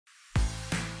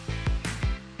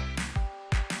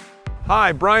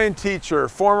Hi, Brian Teacher,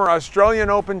 former Australian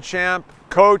Open champ,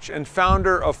 coach, and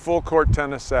founder of Full Court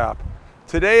Tennis app.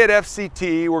 Today at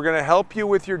FCT, we're going to help you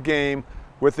with your game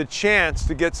with a chance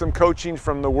to get some coaching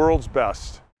from the world's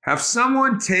best. Have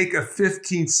someone take a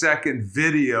 15-second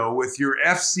video with your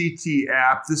FCT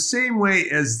app the same way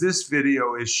as this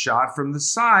video is shot from the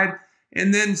side,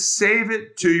 and then save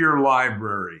it to your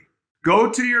library. Go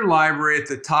to your library at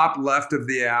the top left of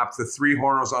the app, the three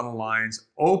horizontal lines,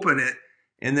 open it,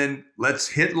 and then let's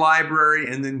hit library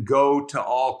and then go to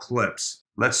all clips.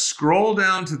 Let's scroll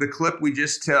down to the clip we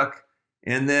just took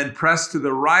and then press to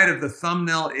the right of the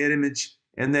thumbnail image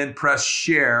and then press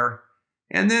share.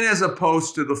 And then as a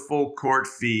post to the Full Court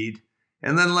feed.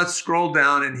 And then let's scroll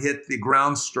down and hit the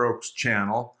ground strokes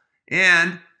channel.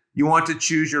 And you want to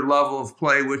choose your level of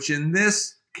play, which in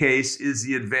this case is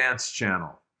the advanced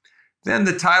channel. Then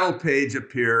the title page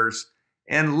appears,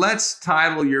 and let's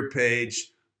title your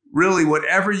page really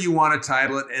whatever you want to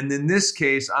title it. And in this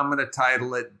case, I'm going to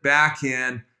title it Back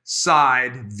In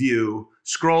Side View.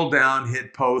 Scroll down,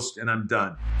 hit post, and I'm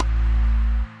done.